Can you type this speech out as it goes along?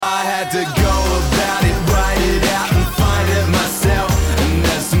had to go about it, write it out and find it myself. And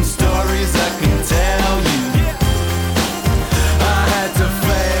there's some stories I can tell you. I had to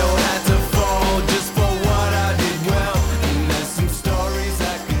fail, had to fall just for what I did well. And there's some stories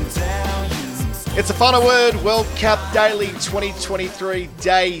I can tell you. It's the Final Word World Cup Daily 2023,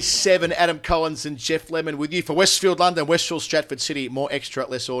 Day 7. Adam Collins and Jeff Lemon with you for Westfield, London, Westfield, Stratford City. More extra,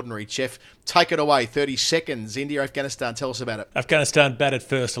 less ordinary. Jeff, take it away. 30 seconds. India, Afghanistan. Tell us about it. Afghanistan batted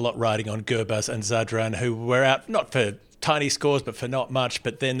first, a lot riding on Gurbaz and Zadran, who were out not for tiny scores, but for not much.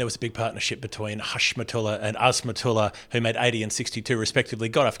 But then there was a big partnership between Hashmatullah and Azmatullah, who made 80 and 62 respectively,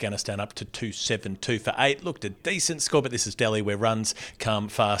 got Afghanistan up to 272 for 8. Looked a decent score, but this is Delhi where runs come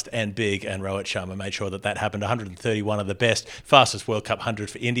fast and big, and Rohit Sharma made sure that happened. 131 of the best, fastest World Cup 100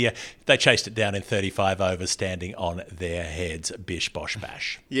 for India. They chased it down in 35 overs, standing on their heads. Bish, bosh,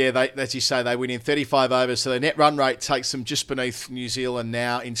 bash. Yeah, as you say, they win in 35 overs, so their net run rate takes them just beneath New Zealand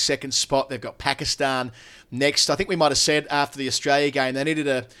now. In second spot, they've got Pakistan next. I think we might have said after the Australia game they needed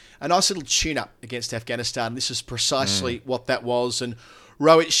a nice little tune-up against Afghanistan. This is precisely what that was. And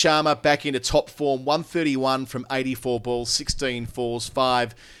Rohit Sharma back into top form, 131 from 84 balls, 16 fours,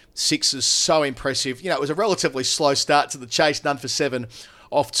 5 sixes. So impressive. You know, it was a relatively slow start to the chase, none for 7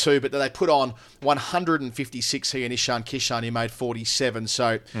 off 2, but they put on 156, he and Ishan Kishan, who made 47.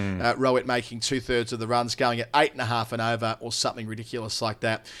 So Rohit making 2/3 of the runs, going at 8.5 and over, or something ridiculous like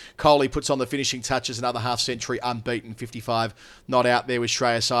that. Kohli puts on the finishing touches, another half century, unbeaten, 55, not out there with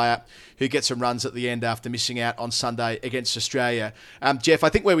Shreyas Iyer, who gets some runs at the end after missing out on Sunday against Australia. Jeff, I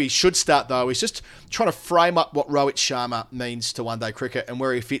think where we should start, though, is just trying to frame up what Rohit Sharma means to one-day cricket and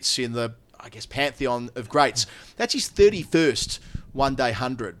where he fits in the, I guess, pantheon of greats. That's his 31st one-day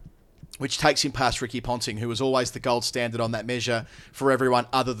 100, which takes him past Ricky Ponting, who was always the gold standard on that measure for everyone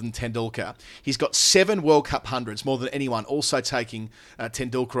other than Tendulkar. He's got 7 World Cup 100s, more than anyone, also taking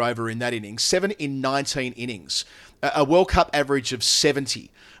Tendulkar over in that innings. 7 in 19 innings. A World Cup average of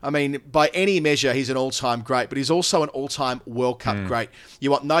 70. I mean, by any measure, he's an all-time great, but he's also an all-time World Cup great.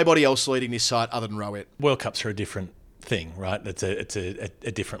 You want nobody else leading this side other than Rohit. World Cups are a different thing, right? It's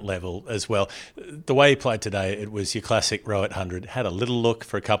a different level as well. The way he played today, it was your classic Rohit 100. Had a little look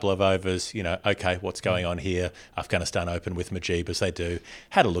for a couple of overs, okay, what's going on here? Afghanistan open with Mujeeb, as they do.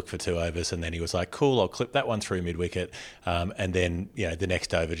 Had a look for 2 overs, and then he was like, cool, I'll clip that one through mid-wicket. And then, the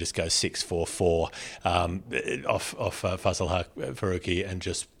next over just goes 6-4-4 off Fazal Haq Faruqi, and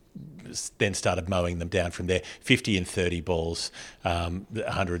just then started mowing them down from there. 50 and 30 balls,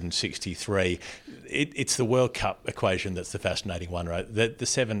 163. It's the World Cup equation that's the fascinating one, right? The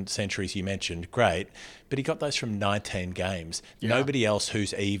 7 centuries you mentioned, great, but he got those from 19 games. Yeah. Nobody else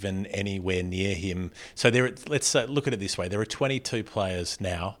who's even anywhere near him. So let's look at it this way. There are 22 players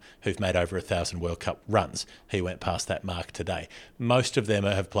now who've made over 1,000 World Cup runs. He went past that mark today. Most of them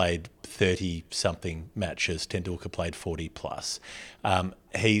have played 30-something matches. Tendulkar played 40 plus.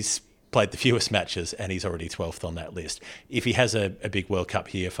 He's played the fewest matches, and he's already 12th on that list. If he has a big World Cup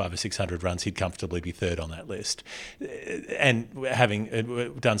here, 500 or 600 runs, he'd comfortably be 3rd on that list. And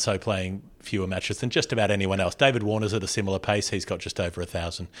having done so playing fewer matches than just about anyone else. David Warner's at a similar pace. He's got just over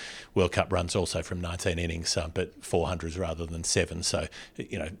 1,000 World Cup runs, also from 19 innings, but 400s rather than 7. So,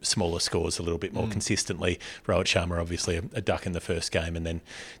 smaller scores a little bit more consistently. Rohit Sharma, obviously, a duck in the first game, and then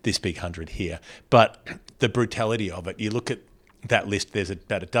this big 100 here. But the brutality of it, you look at that list, there's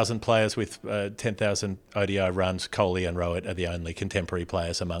about a dozen players with 10,000 ODI runs. Kohli and Rohit are the only contemporary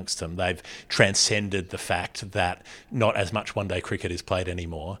players amongst them. They've transcended the fact that not as much one-day cricket is played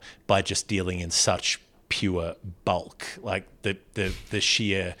anymore by just dealing in such pure bulk. Like the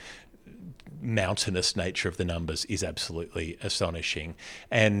sheer mountainous nature of the numbers is absolutely astonishing.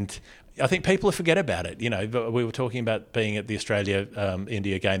 And I think people forget about it. We were talking about being at the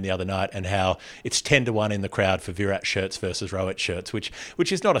Australia-India game the other night, and how it's 10-1 in the crowd for Virat shirts versus Rohit shirts, which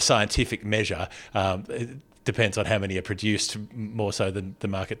is not a scientific measure. It depends on how many are produced, more so than the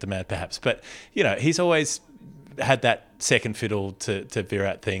market demand, perhaps. But he's always had that second fiddle to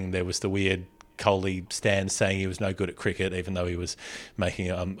Virat thing. There was the weird Kohli stands saying he was no good at cricket, even though he was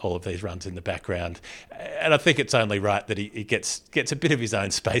making all of these runs in the background. And I think it's only right that he gets a bit of his own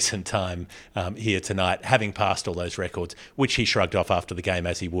space and time here tonight, having passed all those records, which he shrugged off after the game,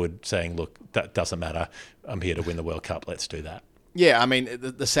 as he would, saying, look, that doesn't matter. I'm here to win the World Cup. Let's do that. Yeah, I mean,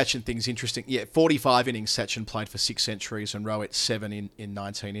 the Sachin thing's interesting. Yeah, 45 innings Sachin played for 6 centuries, and Rohit 7 in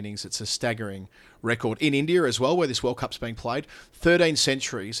 19 innings. It's a staggering record. In India as well, where this World Cup's being played, 13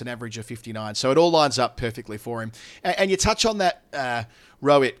 centuries, an average of 59. So it all lines up perfectly for him. And you touch on that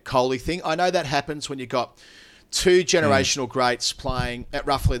Rohit Kohli thing. I know that happens when you've got 2 generational greats playing at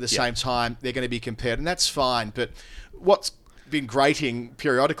roughly the same time. They're going to be compared, and that's fine. But what's been grating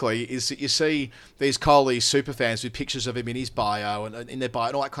periodically is that you see these Kohli superfans with pictures of him in his bio and in their bio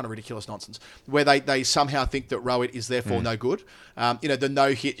and all that kind of ridiculous nonsense, where they somehow think that Rowett is therefore no good. The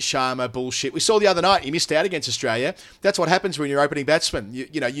no-hit Sharma bullshit. We saw the other night, he missed out against Australia. That's what happens when you're opening batsman.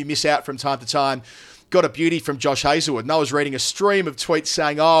 You miss out from time to time. Got a beauty from Josh Hazlewood. And I was reading a stream of tweets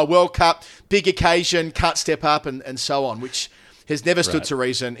saying, World Cup, big occasion, can't step up and so on, which has never stood to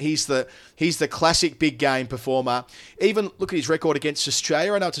reason. He's the classic big game performer. Even look at his record against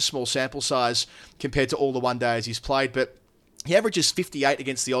Australia. I know it's a small sample size compared to all the one days he's played, but he averages 58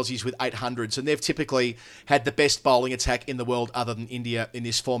 against the Aussies with 800s, and they've typically had the best bowling attack in the world other than India in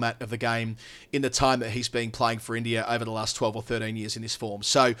this format of the game in the time that he's been playing for India over the last 12 or 13 years in this form.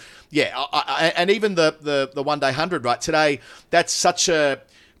 So, yeah, and even the one-day 100, right, today, that's such a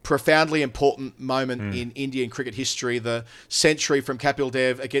profoundly important moment in Indian cricket history. The century from Kapil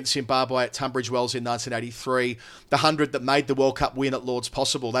Dev against Zimbabwe at Tunbridge Wells in 1983, the 100 that made the World Cup win at Lord's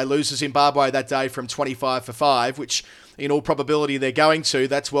possible. They lose to Zimbabwe that day from 25 for 5, which in all probability they're going to.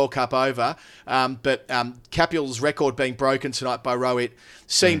 That's World Cup over. But Kapil's record being broken tonight by Rowett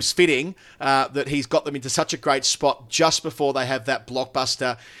seems fitting that he's got them into such a great spot just before they have that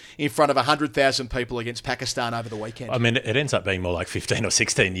blockbuster in front of 100,000 people against Pakistan over the weekend. I mean, it ends up being more like 15 or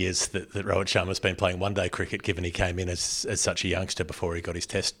 16 years that Rohit Sharma's been playing one-day cricket, given he came in as such a youngster before he got his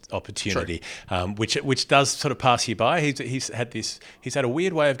test opportunity, which does sort of pass you by. He's had a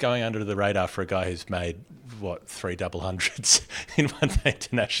weird way of going under the radar for a guy who's made, 3 double hundreds in one-day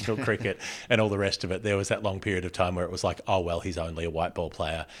international cricket and all the rest of it. There was that long period of time where it was like, he's only a white ball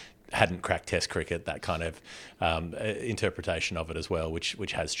player. Hadn't cracked Test cricket, that kind of interpretation of it as well, which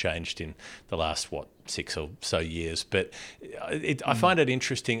has changed in the last 6 or so years. But I find it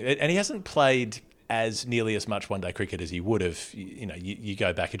interesting, and he hasn't played as nearly as much one-day cricket as he would have. You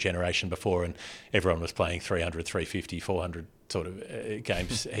go back a generation before, and everyone was playing 300, 350, 400 sort of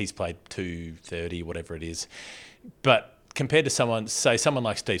games. He's played 230, whatever it is, but compared to someone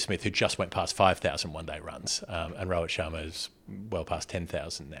like Steve Smith, who just went past 5,000 one-day runs, and Rohit Sharma is well past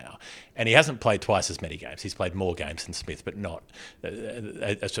 10,000 now, and he hasn't played twice as many games. He's played more games than Smith, but not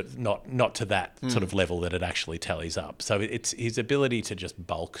to that sort of level that it actually tallies up. So it's his ability to just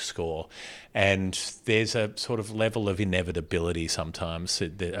bulk score, and there's a sort of level of inevitability sometimes,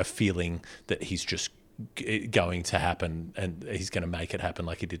 a feeling that he's just going to happen and he's going to make it happen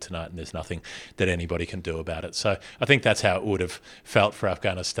like he did tonight, and there's nothing that anybody can do about it. So I think that's how it would have felt for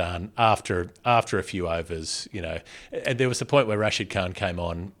Afghanistan after a few overs, and there was a point where Rashid Khan came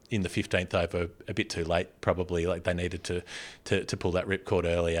on in the 15th over a bit too late, probably, like they needed to pull that ripcord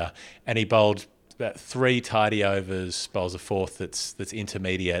earlier, and he bowled about 3 tidy overs, bowls a fourth that's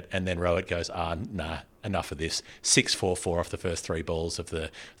intermediate, and then Rowett goes, nah, enough of this. 6-4-4 off the first 3 balls of I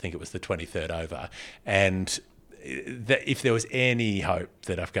think it was the 23rd over. And if there was any hope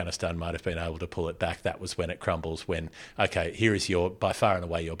that Afghanistan might have been able to pull it back, that was when it crumbles, when, okay, here is by far and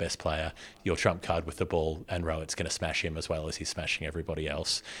away your best player, your trump card with the ball, and Rowett's going to smash him as well as he's smashing everybody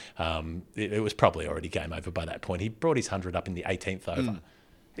else. It was probably already game over by that point. He brought his 100 up in the 18th over.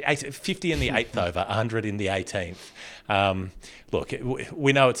 50 in the 8th over, 100 in the 18th. Look,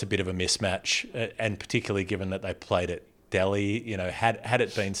 we know it's a bit of a mismatch, and particularly given that they played at Delhi. Had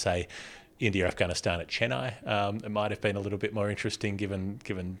it been, say, India, Afghanistan at Chennai, it might have been a little bit more interesting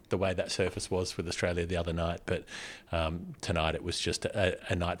given the way that surface was with Australia the other night. But tonight it was just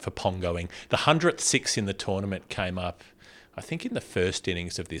a night for pongoing. The 100th 6 in the tournament came up, I think, in the first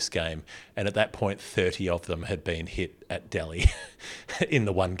innings of this game, and at that point 30 of them had been hit at Delhi in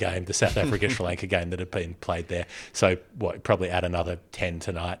the one game, the South Africa-Sri Lanka game that had been played there. So probably add another 10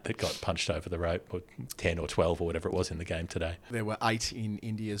 tonight that got punched over the rope, or 10 or 12 or whatever it was in the game today. There were 8 in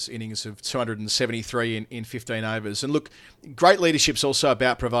India's innings of 273 in 15 overs. And look, great leadership's also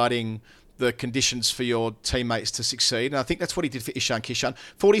about providing the conditions for your teammates to succeed. And I think that's what he did for Ishan Kishan.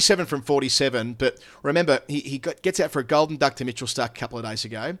 47 from 47, but remember, he gets out for a golden duck to Mitchell Starc a couple of days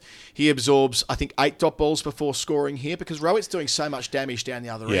ago. He absorbs, I think, 8 dot balls before scoring here, because Rowett's doing so much damage down the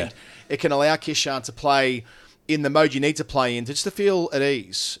other end. It can allow Kishan to play in the mode you need to play in, just to feel at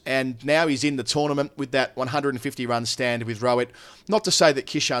ease. And now he's in the tournament with that 150-run stand with Rowett. Not to say that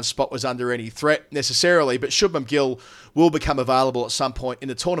Kishan's spot was under any threat necessarily, but Shubman Gill will become available at some point in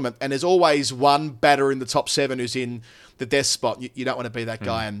the tournament. And there's always one batter in the top 7 who's in the death spot. You don't want to be that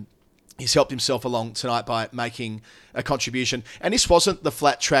guy. And he's helped himself along tonight by making a contribution. And this wasn't the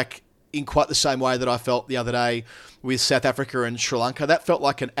flat track in quite the same way that I felt the other day with South Africa and Sri Lanka. That felt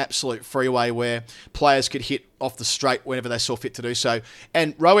like an absolute freeway where players could hit off the straight whenever they saw fit to do so.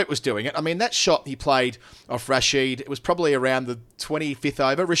 And Rowett was doing it. I mean, that shot he played off Rashid, it was probably around the 25th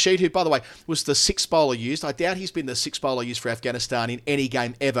over. Rashid, who, by the way, was the sixth bowler used. I doubt he's been the sixth bowler used for Afghanistan in any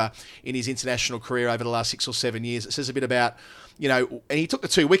game ever in his international career over the last 6 or 7 years. It says a bit about, and he took the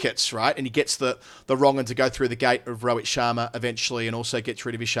 2 wickets, right? And he gets the wrong one to go through the gate of Rohit Sharma eventually and also gets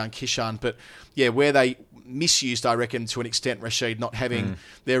rid of Ishan Kishan. But, yeah, where they misused, I reckon, to an extent, Rashid not having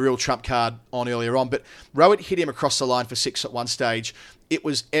their real trump card on earlier on. But Rowett hit him across the line for 6 at one stage. It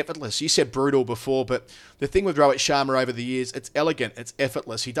was effortless. You said brutal before, but the thing with Rohit Sharma over the years, it's elegant, it's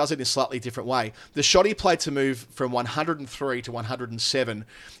effortless. He does it in a slightly different way. The shot he played to move from 103 to 107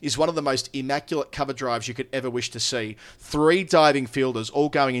 is one of the most immaculate cover drives you could ever wish to see. 3 diving fielders all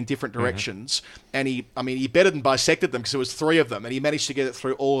going in different directions, and he better than bisected them because it was 3 of them, and he managed to get it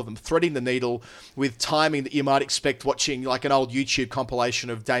through all of them, threading the needle with timing that you might expect watching like an old YouTube compilation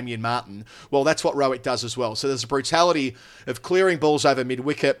of Damien Martin. Well, that's what Rowett does as well. So there's a brutality of clearing balls over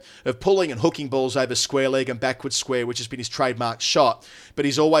mid-wicket, of pulling and hooking balls over square leg and backwards square, which has been his trademark shot. But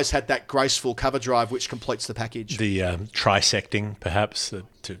he's always had that graceful cover drive, which completes the package. The trisecting, perhaps,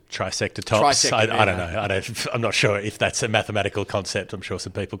 to trisect tops. I don't know. I'm not sure if that's a mathematical concept. I'm sure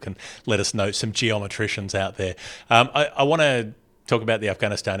some people can let us know, some geometricians out there. I want to talk about the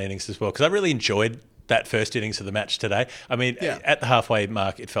Afghanistan innings as well, because I really enjoyed that first innings of the match today. I mean, at the halfway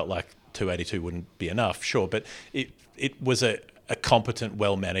mark, it felt like 282 wouldn't be enough, sure, but it was a competent,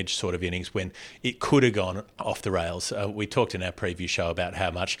 well-managed sort of innings when it could have gone off the rails. We talked in our preview show about how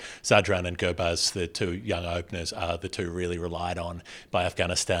much Zadran and Gurbaz, the 2 young openers, are the 2 really relied on by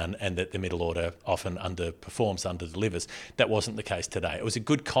Afghanistan, and that the middle order often underperforms, under-delivers. That wasn't the case today. It was a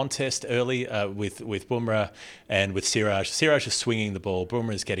good contest early with Bumrah and with Siraj. Siraj is swinging the ball.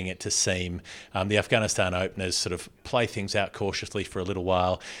 Bumrah is getting it to seam. The Afghanistan openers sort of play things out cautiously for a little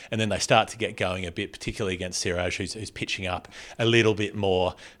while, and then they start to get going a bit, particularly against Siraj, who's pitching up a little bit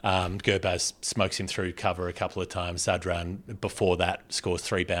more. Gurbaz smokes him through cover a couple of times. Zadran, before that, scores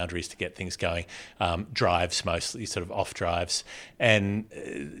 3 boundaries to get things going. Drives mostly, sort of off drives. And,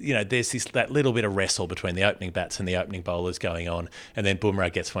 there's that little bit of wrestle between the opening bats and the opening bowlers going on. And then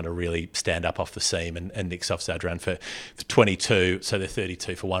Bumrah gets one to really stand up off the seam and nicks off Zadran for 22. So they're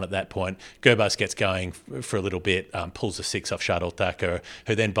 32 for 1 at that point. Gurbaz gets going for a little bit, pulls a 6 off Shardul Thakur,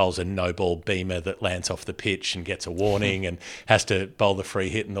 who then bowls a no-ball beamer that lands off the pitch and gets a warning and has to bowl the free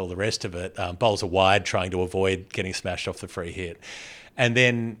hit and all the rest of it. Bowls a wide, trying to avoid getting smashed off the free hit. And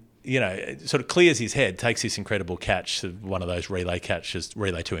then, sort of clears his head, takes this incredible catch, one of those relay catches,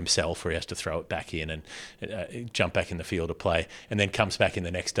 relay to himself, where he has to throw it back in and jump back in the field of play, and then comes back in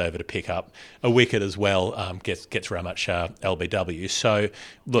the next over to pick up a wicket as well, gets Ramat Shah LBW. So,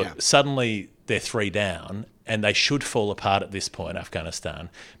 look, suddenly they're 3 down, and they should fall apart at this point, Afghanistan,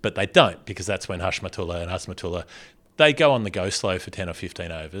 but they don't, because that's when Hashmatullah and Hasmatullah, they go on the go slow for 10 or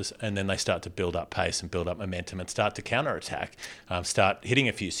 15 overs, and then they start to build up pace and build up momentum and start to counter-attack, start hitting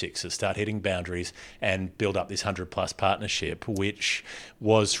a few sixes, start hitting boundaries, and build up this 100-plus partnership, which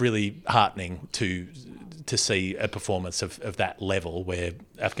was really heartening to see a performance of that level, where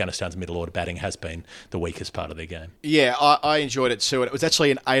Afghanistan's middle order batting has been the weakest part of their game. Yeah, I enjoyed it too. And it was actually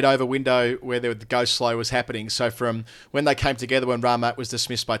an 8-over window where the go slow was happening. So from when they came together, when Ramat was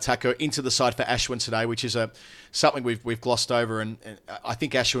dismissed by Thakur, into the side for Ashwin today, which is something we've glossed over. And I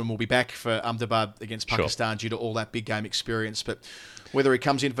think Ashwin will be back for Ahmedabad against Pakistan due to all that big game experience. But whether he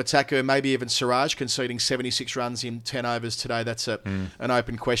comes in for Thakur, maybe even Siraj conceding 76 runs in 10 overs today, that's an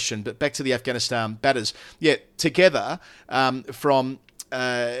open question. But back to the Afghanistan batters. Yeah, together from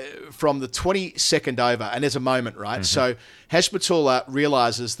the 22nd over, and there's a moment, right? So Hashmatullah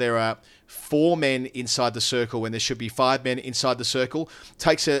realises there are 4 men inside the circle when there should be 5 men inside the circle,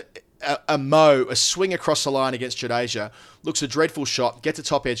 takes a swing across the line against Jadeja, looks a dreadful shot, gets a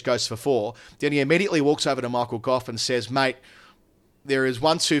top edge, goes for 4. Then he immediately walks over to Michael Goff and says, mate, there is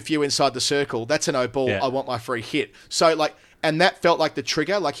 1 too few inside the circle. That's a no ball. I want my free hit. So, and that felt like the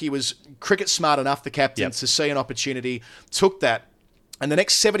trigger. Like, he was cricket smart enough, the captain, to see an opportunity, took that. And the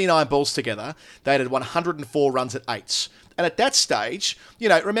next 79 balls together, they had 104 runs at 8s. And at that stage,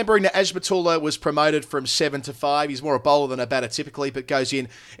 remembering that Hashmatullah was promoted from 7 to 5, he's more a bowler than a batter typically, but goes in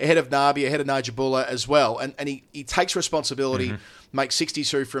ahead of Nabi, ahead of Najibullah as well. And he takes responsibility makes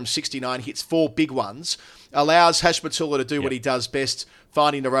 62 from 69, hits 4 big ones, allows Hashmatullah to do what he does best,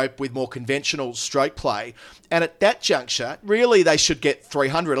 finding the rope with more conventional stroke play. And at that juncture, really they should get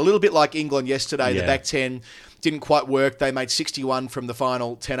 300, a little bit like England yesterday. The back 10 didn't quite work. They made 61 from the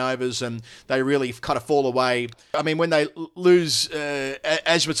final 10 overs, and they really kind of fall away. I mean, when they lose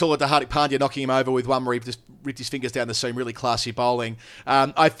Hashmatullah to Hardik Pandya, knocking him over with one where he just ripped his fingers down the seam, really classy bowling.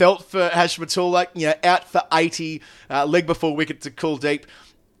 I felt for Hashmatullah, out for 80, leg before wicket to Kuldeep.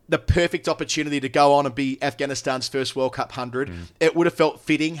 The perfect opportunity to go on and be Afghanistan's first World Cup 100. It would have felt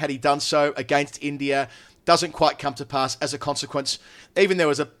fitting had he done so against India. Doesn't quite come to pass as a consequence. Even there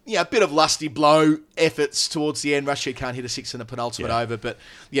was a bit of lusty blow efforts towards the end. Rashid Khan hit a 6 in the penultimate over. But,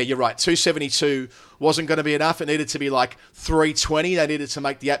 you're right. 272 wasn't going to be enough. It needed to be like 320. They needed to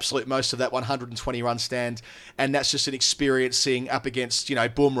make the absolute most of that 120-run stand. And that's just an experiencing up against,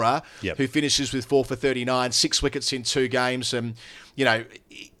 Bumrah, who finishes with 4 for 39, 6 wickets in 2 games. And,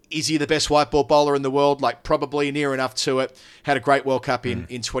 is he the best white ball bowler in the world? Like, probably near enough to it. Had a great World Cup in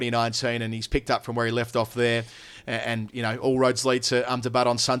 2019, and he's picked up from where he left off there. And all roads lead to Ahmedabad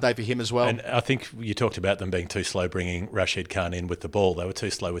on Sunday for him as well. And I think you talked about them being too slow bringing Rashid Khan in with the ball. They were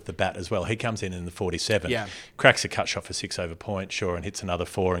too slow with the bat as well. He comes in the 47, cracks a cut shot for 6 over point, and hits another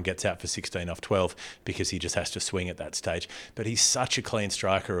 4 and gets out for 16 off 12 because he just has to swing at that stage. But he's such a clean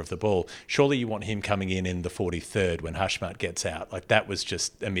striker of the ball. Surely you want him coming in the 43rd when Hashmat gets out. Like, that was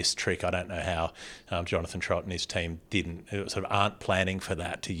just a missed trick. I don't know how Jonathan Trott and his team sort of aren't planning for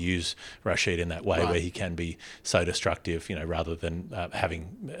that, to use Rashid in that way where he can be so destructive, rather than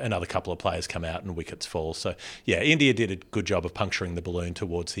having another couple of players come out and wickets fall. So, India did a good job of puncturing the balloon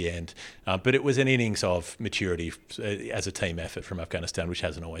towards the end. But it was an innings of maturity as a team effort from Afghanistan, which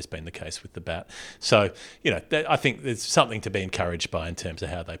hasn't always been the case with the bat. So, I think there's something to be encouraged by in terms of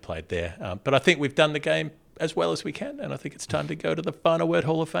how they played there. But I think we've done the game as well as we can, and I think it's time to go to the final word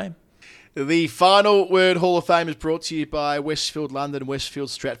Hall of Fame. The final word Hall of Fame is brought to you by Westfield London, Westfield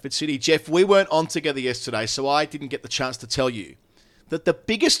Stratford City. Jeff, we weren't on together yesterday, so I didn't get the chance to tell you that the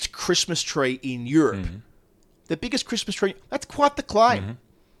biggest Christmas tree in Europe, that's quite the claim.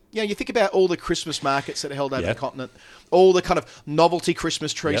 You think about all the Christmas markets that are held over the continent, all the kind of novelty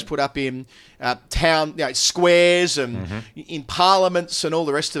Christmas trees put up in town squares and in parliaments and all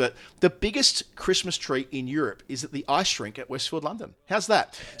the rest of it. The biggest Christmas tree in Europe is at the ice rink at Westfield London. How's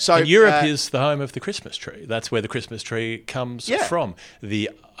that? So and Europe is the home of the Christmas tree. That's where the Christmas tree comes from. The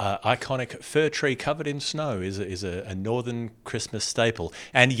iconic fir tree covered in snow is a northern Christmas staple.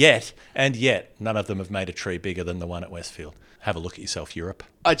 And yet, none of them have made a tree bigger than the one at Westfield. Have a look at yourself, Europe.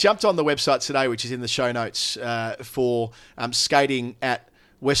 I jumped on the website today, which is in the show notes, for skating at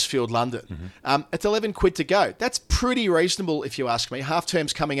Westfield London. It's 11 quid to go. That's pretty reasonable if you ask me. Half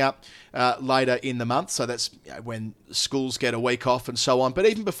term's coming up later in the month, so that's when schools get a week off and so on. But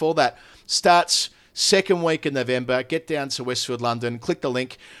even before that, starts second week in November. Get down to Westfield London, click the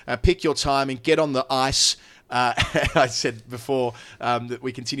link, pick your time and get on the ice. I said before that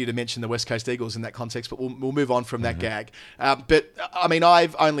we continue to mention the West Coast Eagles in that context, but we'll move on from that gag. But, I mean,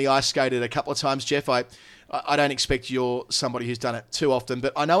 I've only ice skated a couple of times, Jeff. I don't expect you're somebody who's done it too often,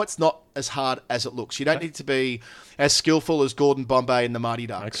 but I know it's not as hard as it looks. You don't need to be as skillful as Gordon Bombay and the Mighty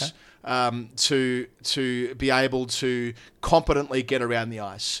Ducks to be able to competently get around the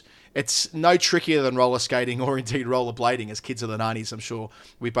ice. It's no trickier than roller skating or indeed rollerblading. As kids of the 90s, I'm sure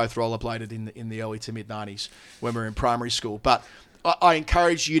we both rollerbladed in the early to mid 90s when we were in primary school. But I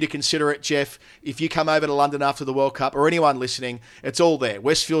encourage you to consider it, Jeff. If you come over to London after the World Cup, or anyone listening, it's all there.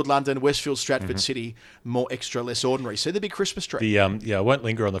 Westfield London, Westfield Stratford City, more extra, less ordinary. See the big Christmas tree. I won't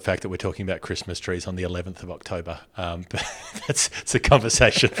linger on the fact that we're talking about Christmas trees on the 11th of October. But it's a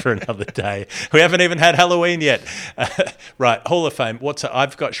conversation for another day. We haven't even had Halloween yet. Right, Hall of Fame.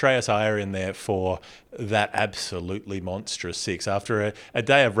 I've got Shreyas Iyer in there for that absolutely monstrous 6. After a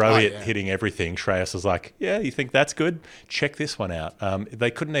day of Rohit hitting everything, Shreyas was like, you think that's good? Check this one out.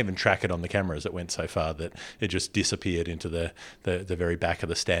 They couldn't even track it on the cameras. It went so far that it just disappeared into the very back of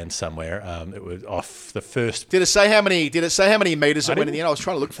the stand somewhere. It was off the first. Did it say how many metres it went in the end? I was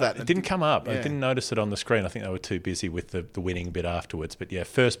trying to look for that. It didn't come up. I didn't notice it on the screen. I think they were too busy with the winning bit afterwards. But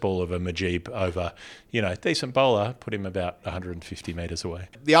first ball of a Majib over, decent bowler, put him about 150 metres away.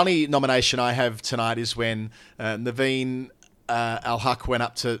 The only nomination I have tonight is when Naveen Al-Haq went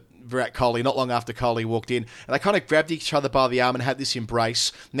up to Virat Kohli not long after Kohli walked in, and they kind of grabbed each other by the arm and had this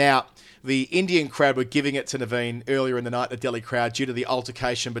embrace. Now, the Indian crowd were giving it to Naveen earlier in the night, the Delhi crowd, due to the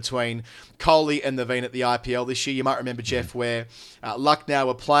altercation between Kohli and Naveen at the IPL this year. You might remember, Jeff, where Lucknow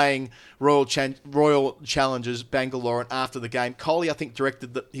were playing Royal Challengers Bangalore, and after the game, Kohli, I think,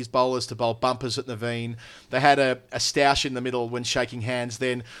 directed his bowlers to bowl bumpers at Naveen. They had a stoush in the middle when shaking hands.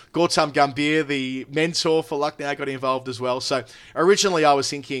 Then Gautam Gambhir, the mentor for Lucknow, got involved as well. So originally I was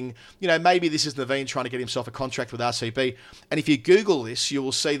thinking, maybe this is Naveen trying to get himself a contract with RCB. And if you Google this, you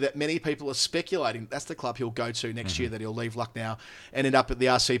will see that many people are speculating that's the club he'll go to next year, that he'll leave Lucknow and end up at the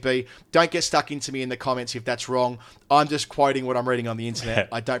RCB. Don't get stuck into me in the comments if that's wrong. I'm just quoting what I'm reading on the internet.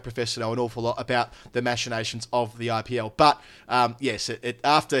 I don't profess to know an awful lot about the machinations of the IPL. But yes,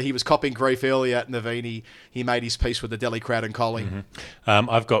 after he was copping grief earlier at Naveen, he made his peace with the Delhi crowd and Kohli.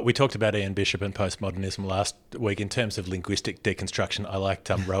 We talked about Ian Bishop and postmodernism last week. In terms of linguistic deconstruction, I liked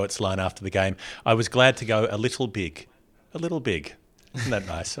Rohit's line after the game. I was glad to go a little big. A little big. Isn't that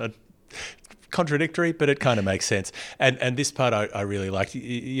nice? Contradictory, but it kind of makes sense. And this part I really liked.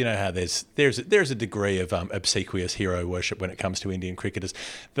 You know how there's a degree of obsequious hero worship when it comes to Indian cricketers.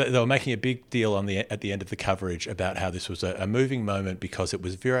 But they were making a big deal at the end of the coverage about how this was a moving moment because it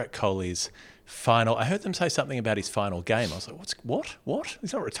was Virat Kohli's final. I heard them say something about his final game. I was like, what?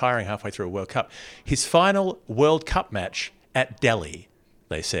 He's not retiring halfway through a World Cup. His final World Cup match at Delhi,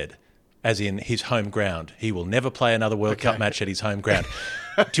 they said, as in his home ground. He will never play another World Cup match at his home ground.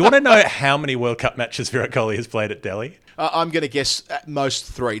 Do you want to know how many World Cup matches Virat Kohli has played at Delhi? I'm going to guess at most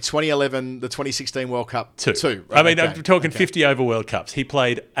 3. 2011, the 2016 World Cup, 2. Right? I mean, I'm talking 50 over World Cups. He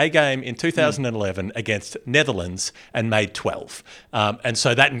played a game in 2011 against Netherlands and made 12. And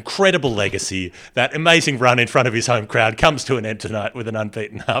so that incredible legacy, that amazing run in front of his home crowd comes to an end tonight with an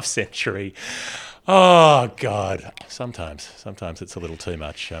unbeaten half century. Oh, God. Sometimes it's a little too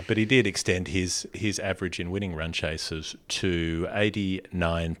much. But he did extend his average in winning run chases to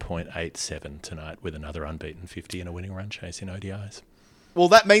 89.87 tonight with another unbeaten 50 and a winning run chase in ODIs. Well,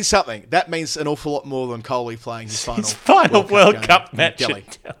 that means something. That means an awful lot more than Kohli playing his final World Cup match at Delhi.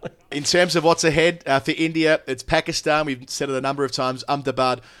 In terms of what's ahead for India, it's Pakistan. We've said it a number of times.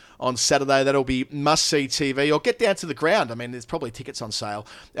 Ahmedabad on Saturday. That'll be must-see TV, or get down to the ground. I mean, there's probably tickets on sale,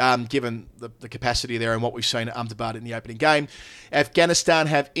 given the capacity there and what we've seen at Ahmedabad in the opening game. Afghanistan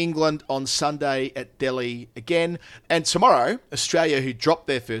have England on Sunday at Delhi again. And tomorrow, Australia, who dropped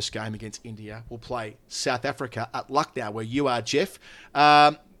their first game against India, will play South Africa at Lucknow, where you are, Jeff.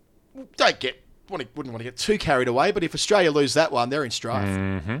 Wouldn't want to get too carried away, but if Australia lose that one, they're in strife.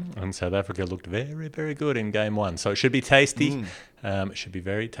 And South Africa looked very, very good in game 1, so it should be tasty. It should be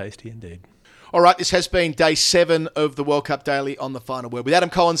very tasty indeed. All right, this has been day 7 of the World Cup Daily on The Final Word. With Adam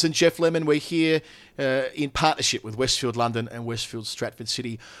Collins and Jeff Lemon, we're here in partnership with Westfield London and Westfield Stratford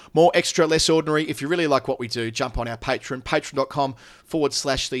City. More extra, less ordinary. If you really like what we do, jump on our Patreon,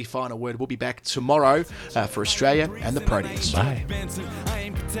 patreon.com/The Final Word. We'll be back tomorrow for Australia and the Proteas. Bye. I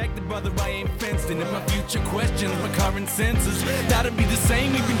ain't protected, brother, I ain't fenced in. And my future questions, my current senses, that'll be the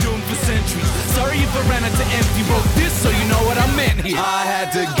same we've been doing for centuries. Sorry if I ran out to empty, wrote this so you know what I meant here. I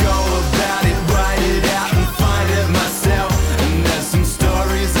had to go